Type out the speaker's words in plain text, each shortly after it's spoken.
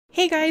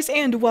Hey guys,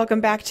 and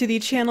welcome back to the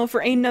channel for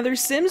another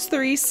Sims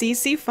 3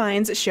 CC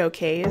Finds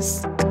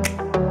showcase.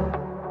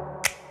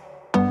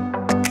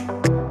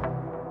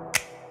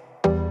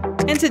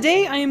 And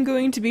today I am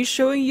going to be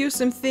showing you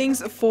some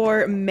things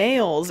for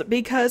males,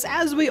 because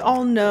as we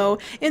all know,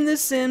 in The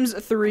Sims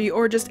 3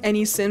 or just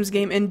any Sims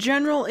game in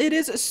general, it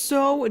is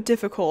so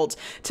difficult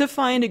to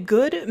find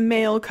good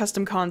male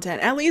custom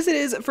content. At least it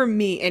is for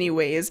me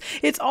anyways.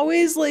 It's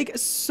always like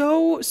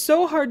so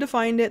hard to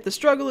find it. The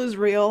struggle is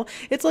real.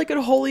 It's like a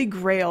holy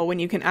grail when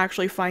you can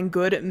actually find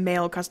good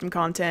male custom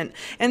content.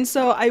 And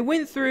so I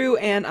went through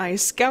and I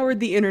scoured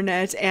the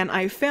internet and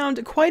I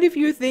found quite a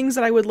few things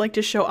that I would like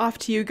to show off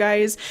to you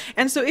guys.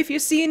 And so if you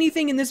see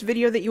anything in this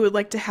video that you would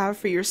like to have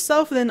for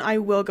yourself, then I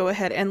will go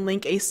ahead and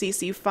link a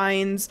CC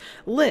Finds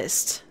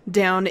list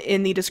down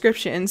in the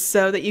description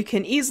so that you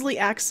can easily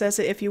access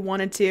it if you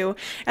wanted to.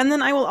 And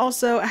then I will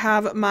also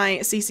have my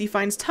CC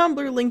Finds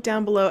Tumblr linked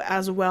down below,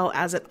 as well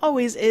as it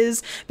always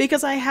is,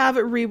 because I have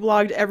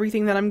reblogged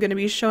everything that I'm going to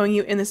be showing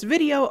you in this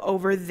video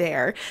over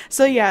there.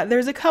 So yeah,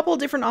 there's a couple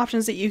different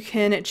options that you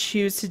can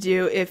choose to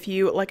do if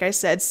you, like I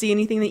said, see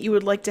anything that you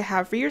would like to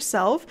have for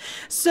yourself.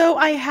 So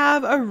I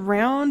have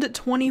around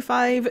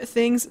 25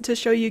 things to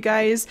show you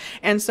guys,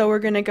 and so we're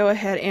going to go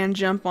ahead and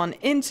jump on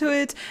into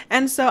it.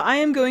 And so I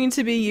am going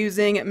to be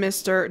using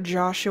Mr.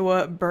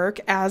 Joshua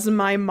Burke as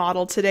my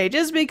model today,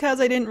 just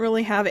because I didn't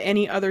really have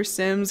any other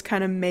Sims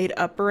kind of made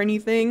up or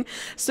anything.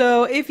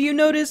 So if you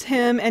notice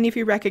him and if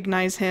you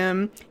recognize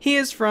him, he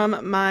is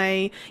from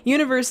my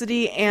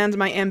University and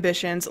My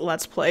Ambitions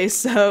Let's Play,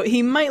 so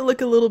he might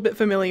look a little bit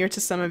familiar to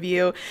some of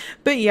you.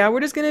 But yeah,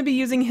 we're just going to be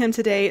using him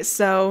today.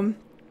 So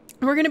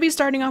we're going to be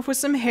starting off with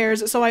some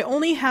hairs. So I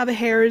only have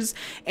hairs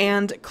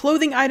and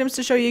clothing items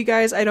to show you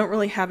guys. I don't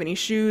really have any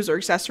shoes or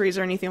accessories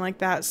or anything like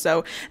that.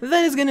 So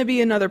that is going to be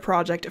another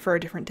project for a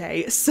different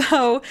day.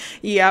 So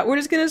yeah, we're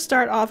just going to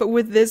start off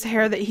with this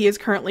hair that he is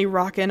currently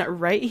rocking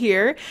right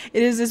here.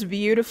 It is this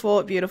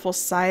beautiful, beautiful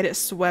side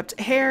swept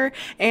hair,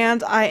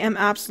 and I am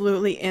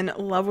absolutely in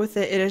love with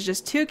it. It is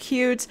just too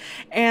cute,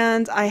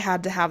 and I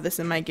had to have this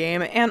in my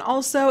game. And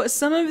also,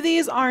 some of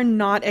these are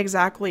not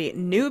exactly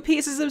new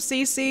pieces of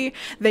CC.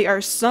 They are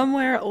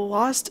somewhere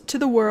lost to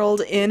the world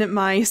in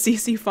my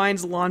CC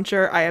Finds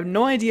launcher. I have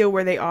no idea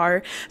where they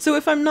are, so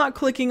if I'm not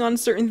clicking on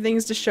certain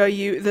things to show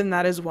you, then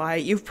that is why.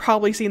 You've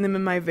probably seen them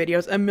in my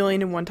videos a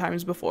million and one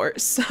times before,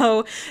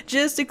 so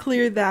just to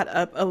clear that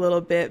up a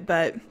little bit.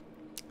 But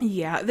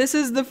yeah, this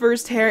is the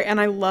first hair,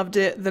 and I loved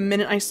it the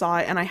minute I saw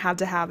it, and I had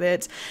to have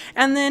it.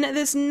 And then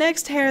this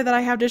next hair that I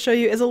have to show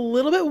you is a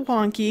little bit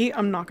wonky.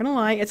 I'm not gonna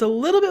lie, it's a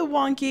little bit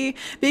wonky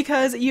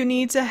because you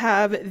need to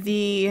have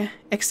the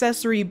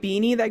accessory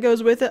beanie that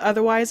goes with it,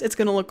 otherwise it's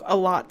gonna look a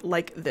lot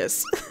like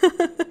this.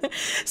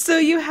 So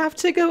you have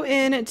to go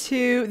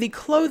into the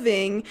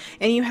clothing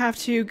and you have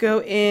to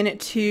go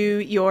into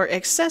your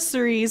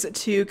accessories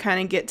to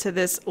kind of get to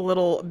this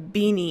little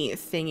beanie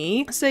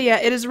thingy. So yeah,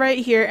 it is right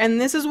here,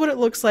 and this is what it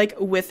looks like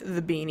with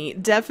the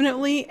beanie.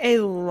 Definitely a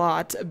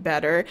lot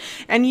better.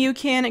 And you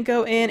can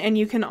go in and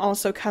you can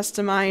also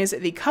customize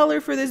the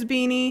color for this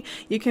beanie.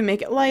 You can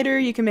make it lighter,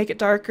 you can make it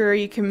darker,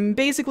 you can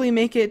basically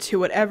make it to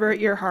whatever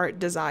your heart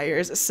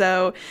desires.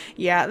 So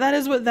yeah, that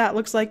is what that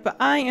looks like, but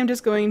I am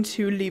just going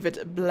to leave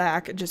it black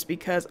just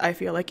because I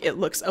feel like it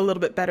looks a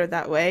little bit better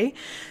that way.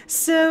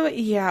 So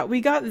yeah,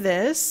 we got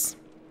this.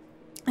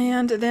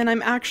 And then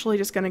I'm actually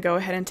just going to go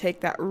ahead and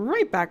take that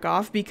right back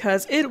off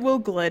because it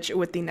will glitch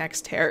with the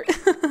next hair.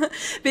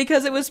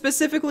 Because it was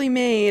specifically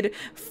made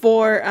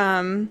for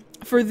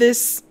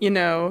this, you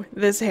know,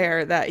 this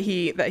hair that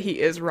he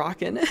is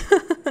rocking.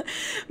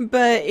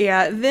 But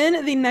yeah,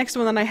 then the next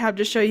one that I have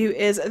to show you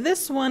is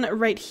this one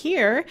right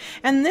here,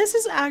 and this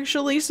is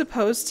actually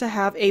supposed to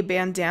have a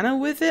bandana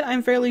with it.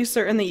 I'm fairly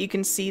certain that you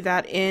can see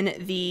that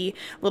in the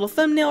little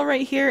thumbnail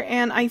right here,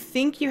 and I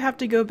think you have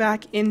to go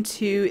back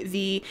into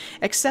the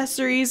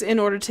accessories in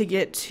order to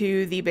get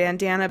to the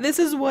bandana. This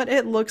is what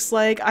it looks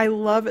like. I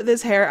love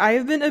this hair.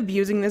 I've been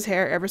abusing this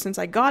hair ever since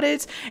I got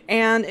it,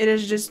 and it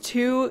is just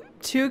too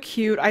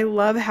cute. I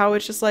love how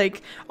it's just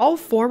like all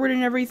forward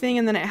and everything,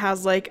 and then it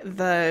has like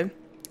the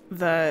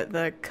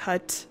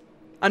cut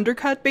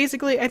undercut,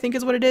 basically, I think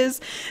is what it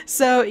is.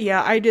 So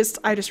yeah, I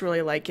just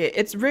really like it.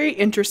 It's very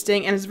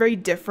interesting and it's very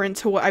different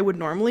to what I would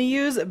normally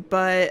use,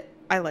 but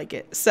I like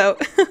it. So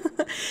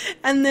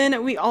and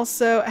then we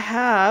also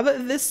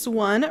have this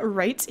one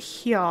right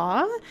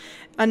here,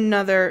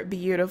 another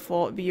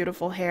beautiful,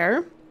 beautiful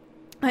hair.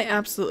 I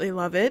absolutely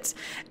love it.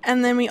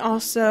 And then we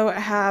also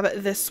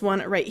have this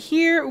one right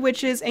here,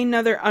 which is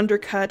another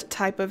undercut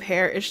type of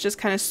hair. It's just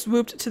kind of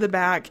swooped to the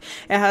back.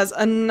 It has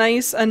a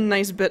nice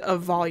bit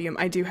of volume,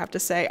 I do have to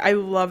say. I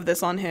love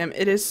this on him.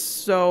 It is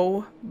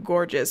so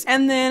gorgeous.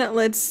 And then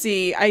let's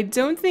see, I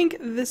don't think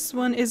this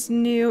one is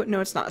new.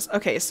 No, it's not.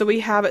 Okay, so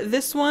we have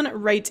this one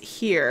right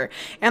here,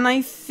 and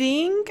I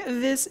think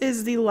this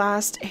is the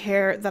last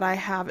hair that I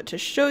have to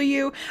show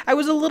you. I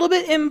was a little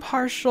bit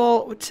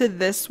impartial to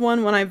this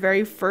one when I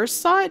very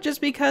first saw it, just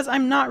because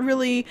I'm not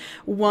really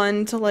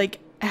one to like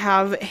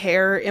have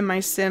hair in my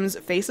Sims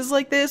faces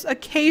like this.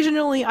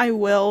 Occasionally I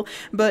will,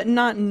 but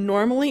not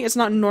normally. It's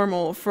not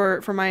normal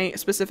for my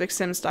specific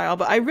Sim style,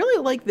 but I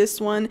really like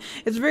this one.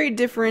 It's very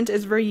different.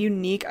 It's very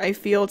unique, I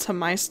feel, to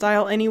my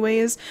style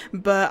anyways,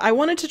 but I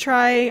wanted to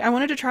try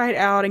it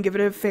out and give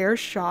it a fair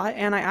shot,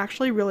 and I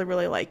actually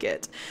really like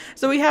it.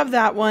 So we have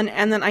that one,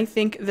 and then I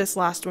think this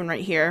last one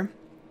right here.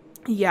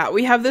 Yeah,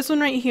 we have this one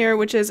right here,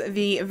 which is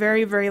the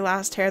very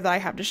last hair that I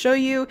have to show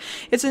you.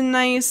 It's a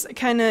nice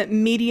kind of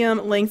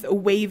medium length,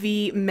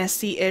 wavy,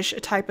 messy-ish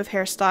type of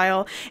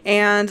hairstyle,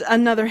 and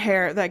another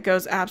hair that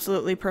goes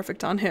absolutely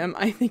perfect on him.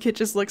 I think it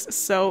just looks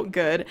so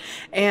good.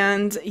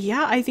 And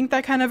yeah, I think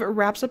that kind of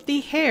wraps up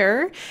the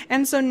hair.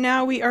 And so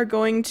now we are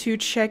going to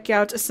check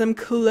out some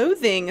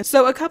clothing.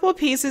 So a couple of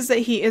pieces that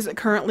he is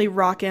currently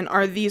rocking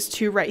are these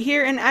two right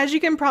here, and as you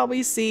can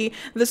probably see,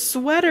 the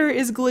sweater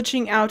is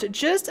glitching out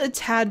just a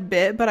tad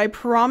bit, but I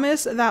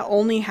promise that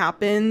only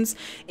happens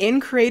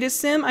in Create a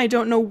Sim. I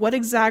don't know what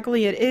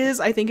exactly it is.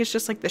 I think it's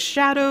just like the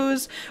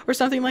shadows or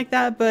something like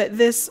that, but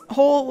this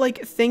whole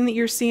like thing that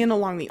you're seeing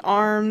along the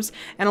arms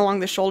and along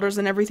the shoulders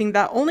and everything,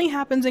 that only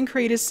happens in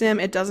Create a Sim.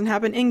 It doesn't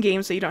happen in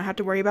game, so you don't have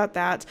to worry about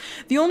that.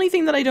 The only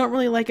thing that I don't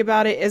really like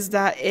about it is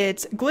that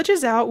it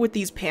glitches out with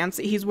these pants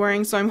that he's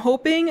wearing, so I'm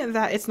hoping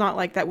that it's not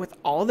like that with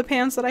all the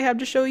pants that I have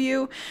to show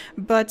you,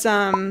 but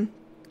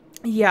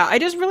yeah, I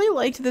just really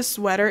liked this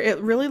sweater. It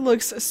really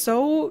looks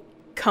so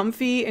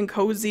comfy and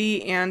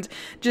cozy, and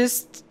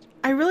just,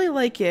 I really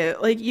like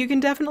it. Like, you can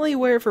definitely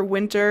wear it for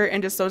winter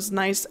and just those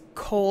nice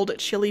cold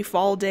chilly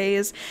fall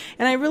days,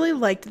 and I really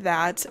liked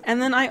that.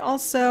 And then I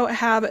also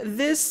have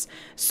this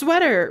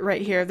sweater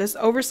right here, this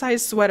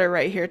oversized sweater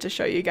right here to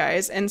show you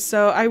guys, and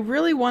so I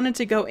really wanted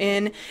to go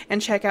in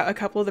and check out a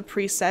couple of the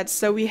presets.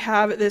 So we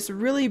have this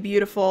really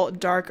beautiful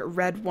dark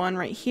red one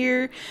right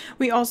here.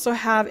 We also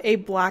have a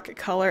black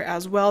color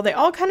as well. They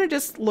all kind of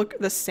just look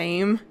the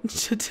same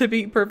to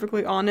be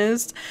perfectly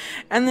honest.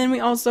 And then we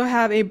also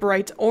have a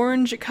bright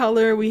orange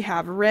color, we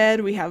have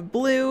red, we have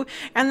blue,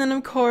 and then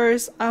of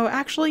course, oh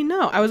actually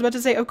no, I was about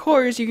to say, of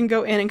course, you can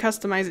go in and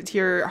customize it to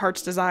your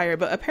heart's desire,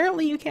 but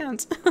apparently you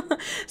can't.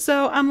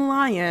 So I'm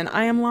lying.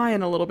 I am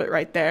lying a little bit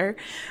right there.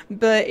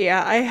 But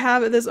yeah, I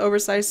have this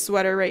oversized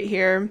sweater right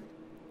here.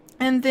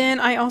 And then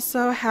I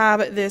also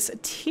have this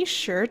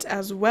t-shirt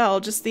as well,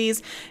 just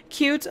these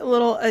cute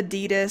little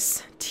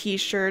Adidas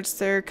t-shirts.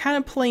 They're kind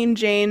of plain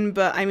Jane,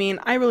 but I mean,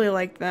 I really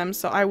like them,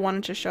 so I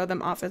wanted to show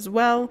them off as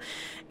well.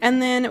 And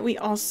then we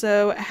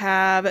also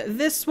have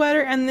this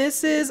sweater, and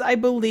this is, I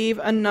believe,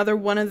 another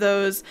one of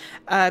those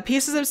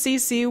pieces of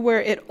CC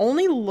where it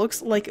only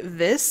looks like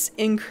this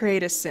in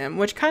Create a Sim,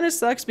 which kind of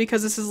sucks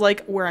because this is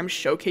like where I'm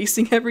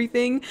showcasing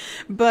everything.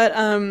 But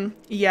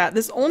yeah,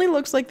 this only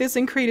looks like this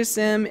in Create a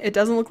Sim. It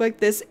doesn't look like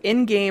this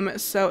in game,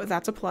 so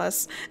that's a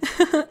plus.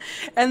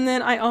 And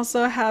then I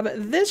also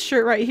have this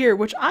shirt right here,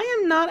 which I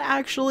am not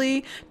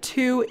actually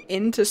too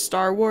into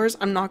Star Wars.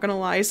 I'm not gonna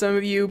lie, some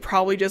of you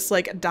probably just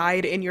like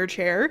died in your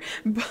chair,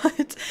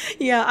 but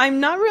yeah, I'm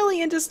not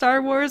really into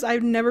Star Wars.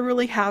 I've never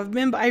really have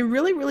been, but I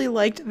really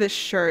liked this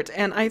shirt,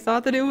 and I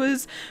thought that it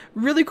was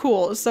really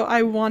cool, so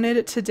I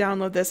wanted to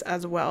download this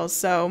as well.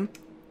 So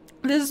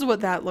this is what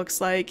that looks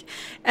like.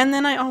 And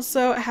then I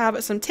also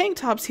have some tank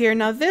tops here.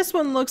 Now this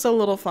one looks a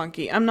little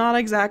funky. I'm not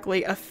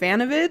exactly a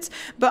fan of it,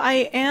 but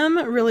I am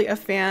really a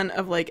fan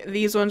of like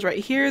these ones right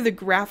here, the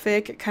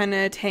graphic kind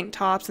of tank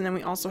tops. And then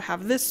we also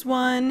have this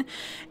one,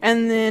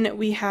 and then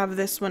we have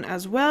this one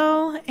as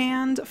well,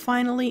 and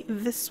finally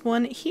this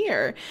one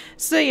here.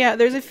 So yeah,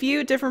 there's a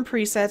few different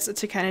presets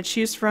to kind of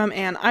choose from,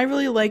 and I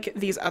really like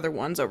these other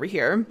ones over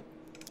here.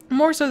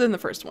 More so than the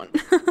first one.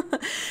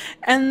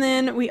 And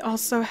then we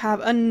also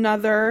have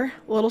another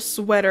little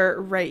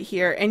sweater right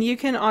here, and you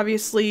can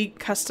obviously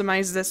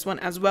customize this one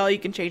as well. You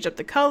can change up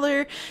the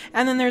color,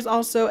 and then there's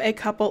also a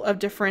couple of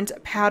different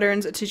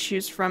patterns to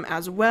choose from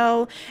as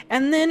well.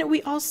 And then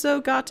we also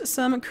got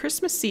some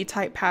Christmassy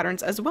type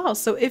patterns as well.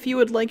 So if you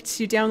would like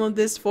to download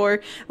this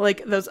for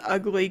like those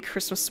ugly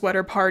Christmas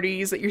sweater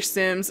parties that your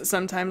Sims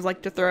sometimes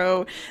like to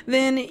throw,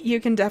 then you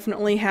can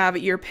definitely have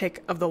your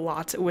pick of the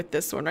lot with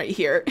this one right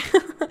here.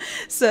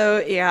 So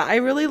yeah, I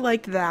really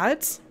liked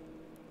that.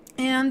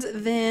 And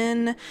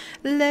then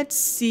let's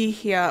see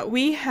here,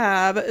 we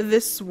have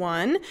this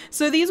one.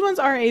 So these ones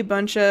are a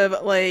bunch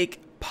of like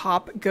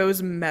pop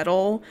goes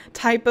metal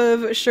type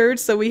of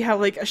shirts. So we have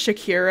like a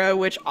Shakira,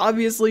 which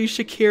obviously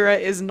Shakira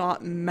is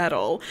not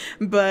metal,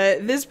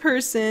 but this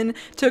person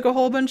took a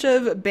whole bunch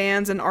of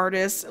bands and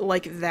artists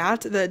like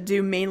that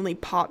do mainly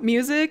pop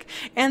music,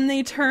 and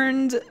they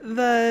turned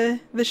the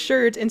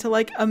shirt into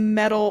like a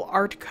metal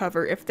art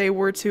cover if they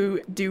were to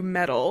do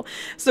metal.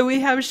 So we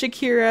have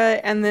Shakira,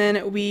 and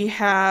then we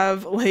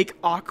have like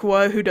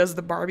Aqua, who does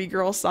the Barbie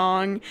Girl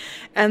song,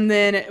 and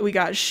then we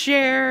got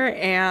Cher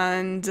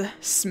and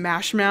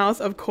Smash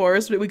Mouth, of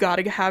course, but we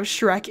gotta have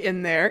Shrek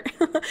in there.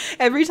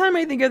 Every time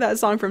I think of that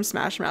song from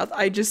Smash Mouth,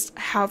 I just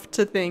have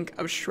to think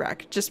of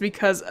Shrek, just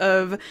because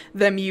of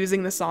them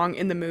using the song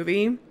in the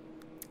movie.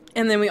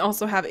 And then we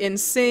also have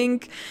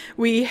NSYNC,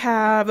 we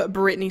have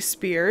Britney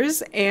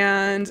Spears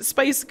and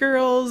Spice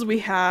Girls, we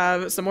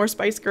have some more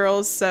Spice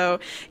Girls. So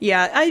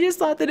yeah, I just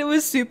thought that it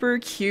was super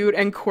cute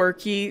and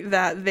quirky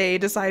that they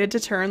decided to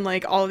turn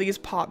like all these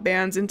pop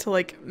bands into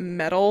like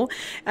metal.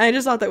 And I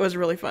just thought that was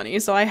really funny,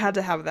 so I had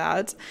to have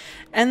that.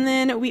 And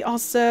then we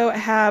also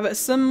have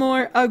some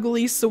more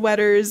ugly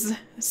sweaters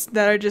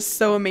that are just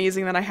so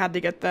amazing that I had to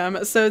get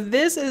them. So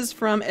this is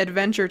from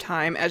Adventure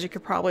Time, as you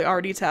could probably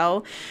already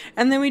tell.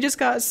 And then we just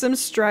got some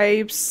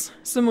stripes,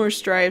 some more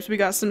stripes. We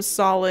got some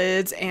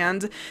solids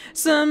and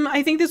some,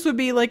 I think this would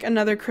be like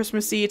another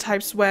Christmassy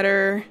type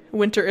sweater.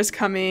 Winter is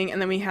coming. And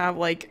then we have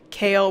like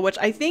Kale, which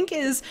I think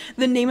is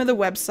the name of the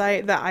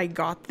website that I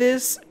got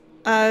this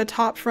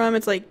top from.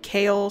 It's like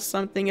Kale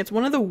something. It's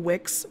one of the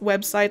Wix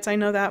websites, I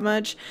know that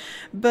much.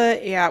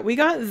 But yeah, we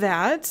got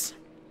that.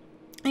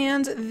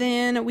 And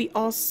then we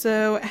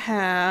also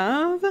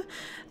have,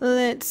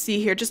 let's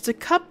see here, just a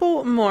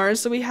couple more.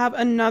 So we have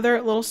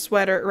another little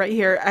sweater right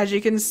here. As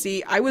you can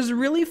see, I was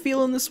really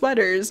feeling the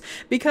sweaters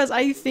because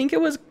I think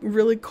it was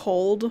really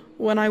cold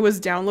when I was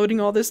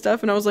downloading all this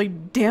stuff, and I was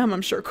like, damn,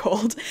 I'm sure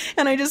cold.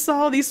 And I just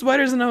saw all these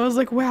sweaters and I was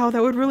like, wow,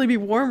 that would really be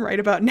warm right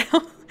about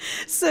now.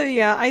 So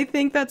yeah, I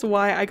think that's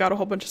why I got a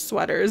whole bunch of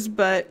sweaters.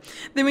 But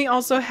then we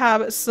also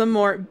have some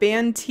more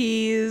band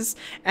tees,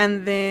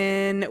 and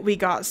then we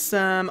got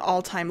some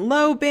all-time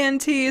low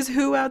band tees.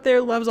 Who out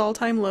there loves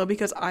all-time low?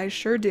 Because I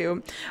sure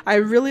do. I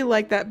really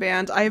like that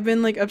band. I've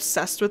been like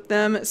obsessed with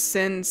them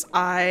since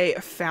I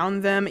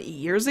found them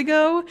years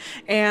ago,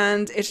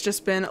 and it's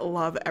just been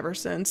love ever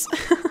since.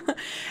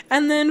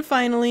 And then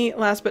finally,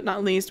 last but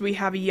not least, we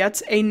have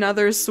yet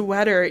another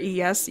sweater.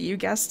 Yes, you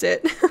guessed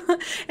it.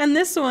 And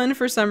this one,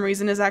 for some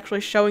reason, is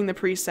actually showing the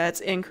presets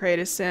in Create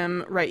a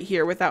Sim right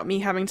here without me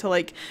having to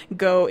like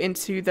go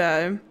into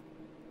the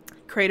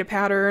create a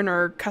pattern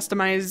or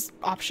customize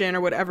option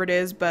or whatever it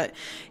is. But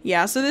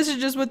yeah, so this is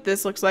just what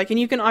this looks like, and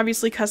you can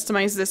obviously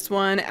customize this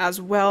one as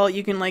well.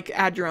 You can like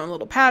add your own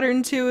little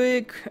pattern to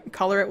it,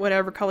 color it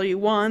whatever color you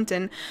want,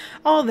 and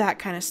all that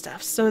kind of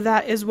stuff. So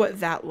that is what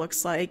that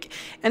looks like.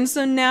 And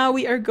so now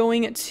we are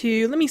going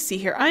to, let me see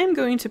here, I am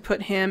going to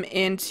put him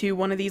into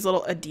one of these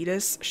little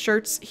Adidas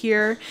shirts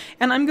here,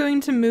 and I'm going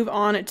to move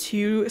on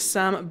to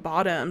some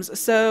bottoms.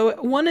 So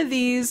one of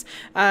these,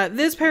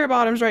 this pair of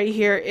bottoms right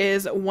here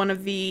is one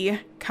of the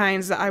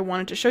kinds that I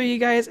wanted to show you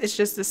guys. It's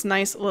just this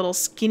nice little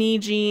skinny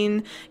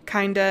jean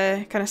kind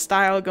of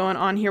style going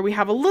on here. We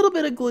have a little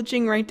bit of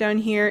glitching right down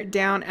here,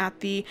 down at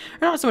the,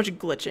 or not so much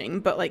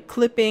glitching, but like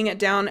clipping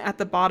down at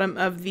the bottom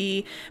of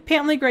the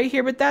pant leg right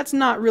here, but that's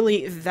not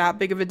really that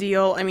big of a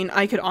deal. I mean,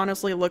 I could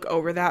honestly look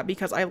over that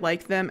because I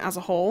like them as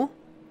a whole.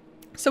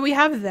 So we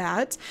have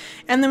that,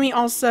 and then we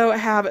also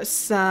have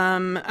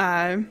some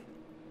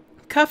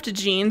cuffed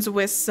jeans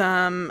with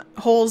some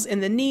holes in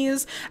the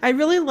knees. I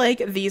really like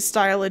these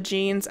style of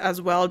jeans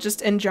as well,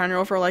 just in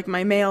general for like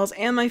my males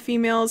and my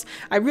females.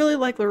 I really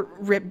like the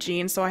ripped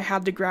jeans, so I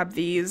had to grab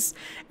these.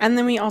 And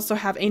then we also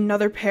have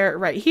another pair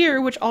right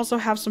here, which also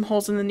have some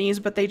holes in the knees,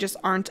 but they just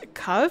aren't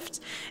cuffed.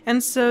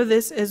 And so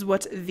this is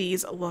what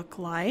these look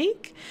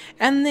like.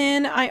 And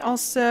then I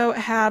also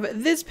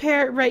have this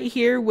pair right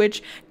here,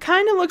 which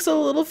kind of looks a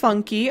little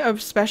funky,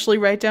 especially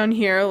right down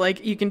here.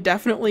 Like you can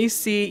definitely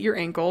see your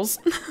ankles.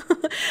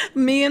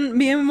 Me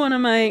and one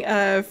of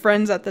my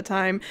friends at the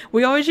time,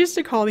 we always used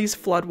to call these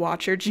flood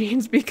watcher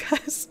jeans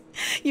because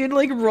you'd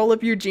like roll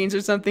up your jeans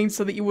or something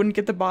so that you wouldn't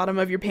get the bottom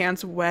of your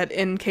pants wet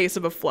in case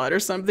of a flood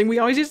or something. We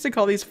always used to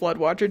call these flood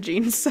watcher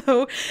jeans,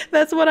 so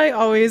that's what I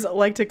always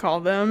like to call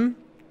them.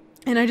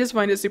 And I just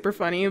find it super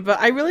funny, but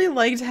I really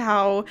liked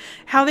how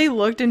they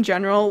looked in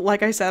general.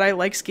 Like I said, I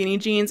like skinny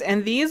jeans,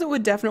 and these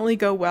would definitely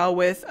go well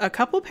with a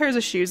couple pairs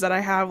of shoes that I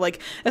have,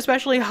 like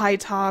especially high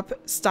top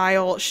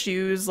style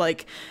shoes,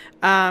 like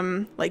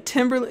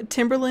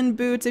Timberland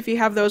boots, if you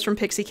have those from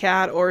Pixie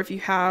Cat, or if you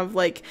have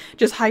like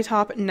just high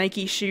top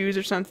Nike shoes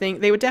or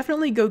something, they would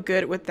definitely go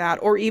good with that.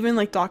 Or even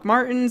like Doc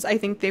Martens, I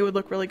think they would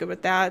look really good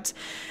with that.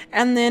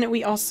 And then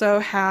we also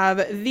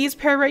have these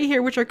pair right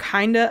here, which are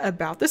kind of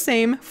about the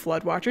same,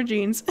 flood watcher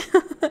jeans.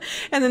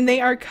 And then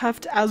they are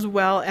cuffed as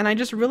well, and I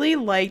just really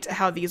liked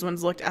how these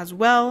ones looked as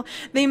well.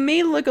 They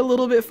may look a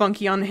little bit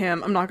funky on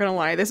him, I'm not gonna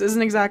lie. This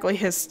isn't exactly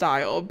his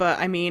style, but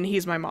I mean,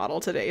 he's my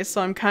model today,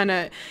 so I'm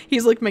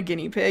he's like my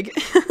guinea pig.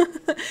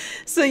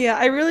 So yeah,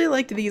 I really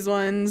liked these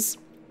ones.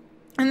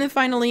 And then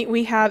finally,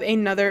 we have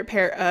another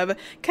pair of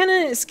kind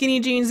of skinny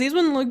jeans.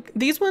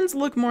 These ones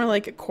look more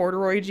like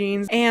corduroy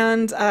jeans.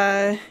 And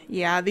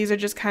yeah, these are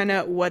just kind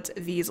of what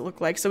these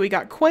look like. So we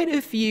got quite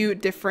a few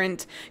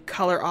different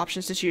color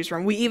options to choose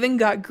from. We even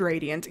got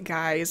gradient,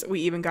 guys. We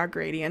even got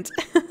gradient.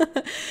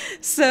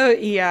 So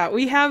yeah,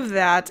 we have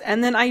that.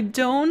 And then I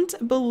don't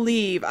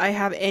believe I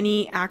have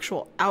any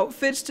actual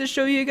outfits to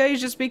show you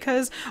guys, just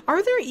because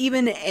are there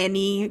even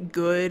any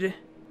good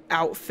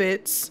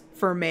outfits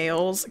for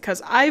males?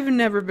 Because I've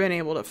never been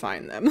able to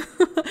find them.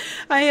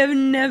 I have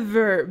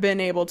never been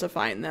able to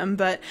find them,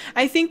 but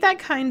I think that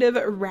kind of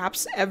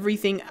wraps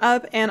everything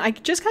up, and I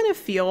just kind of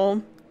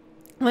feel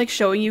like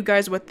showing you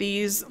guys what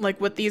these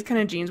kind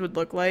of jeans would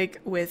look like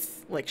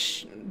with like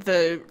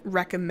the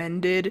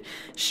recommended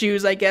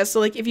shoes, I guess. So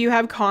like if you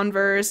have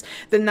Converse,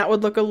 then that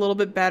would look a little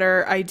bit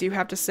better, I do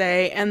have to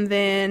say. And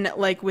then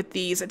like with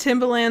these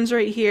Timberlands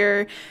right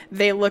here,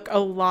 they look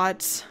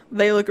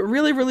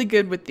really, really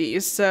good with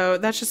these. So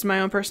that's just my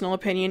own personal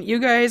opinion. You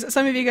guys,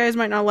 some of you guys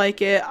might not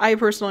like it. I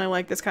personally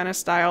like this kind of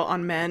style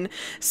on men.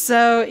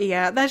 So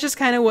yeah, that's just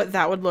kind of what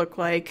that would look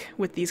like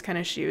with these kind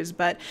of shoes.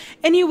 But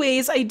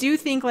anyways, I do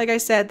think, like I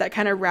said, that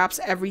kind of wraps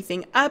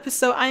everything up.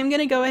 So I'm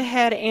gonna go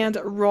ahead and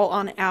roll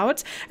on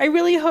out. I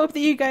really hope that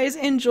you guys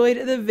enjoyed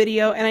the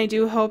video, and I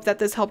do hope that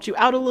this helped you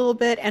out a little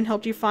bit and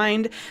helped you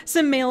find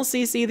some male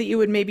CC that you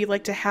would maybe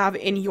like to have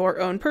in your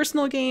own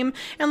personal game.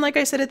 And like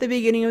I said at the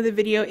beginning of the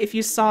video, if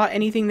you saw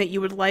anything that you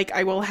would like,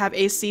 I will have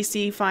a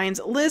CC finds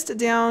list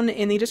down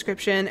in the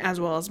description, as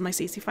well as my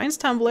CC finds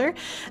Tumblr.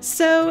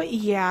 So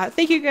yeah,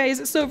 thank you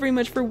guys so very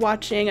much for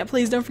watching.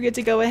 Please don't forget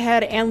to go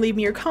ahead and leave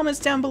me your comments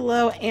down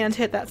below and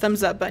hit that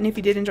thumbs up button if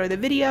you did enjoy the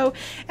video.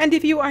 And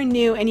if you are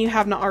new and you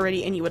have not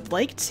already and you would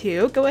like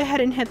to, go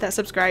ahead and hit that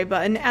subscribe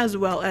button as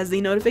well as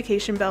the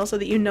notification bell so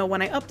that you know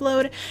when I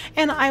upload,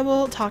 and I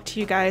will talk to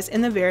you guys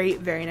in the very,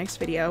 very next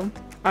video.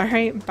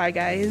 Alright, bye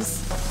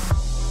guys.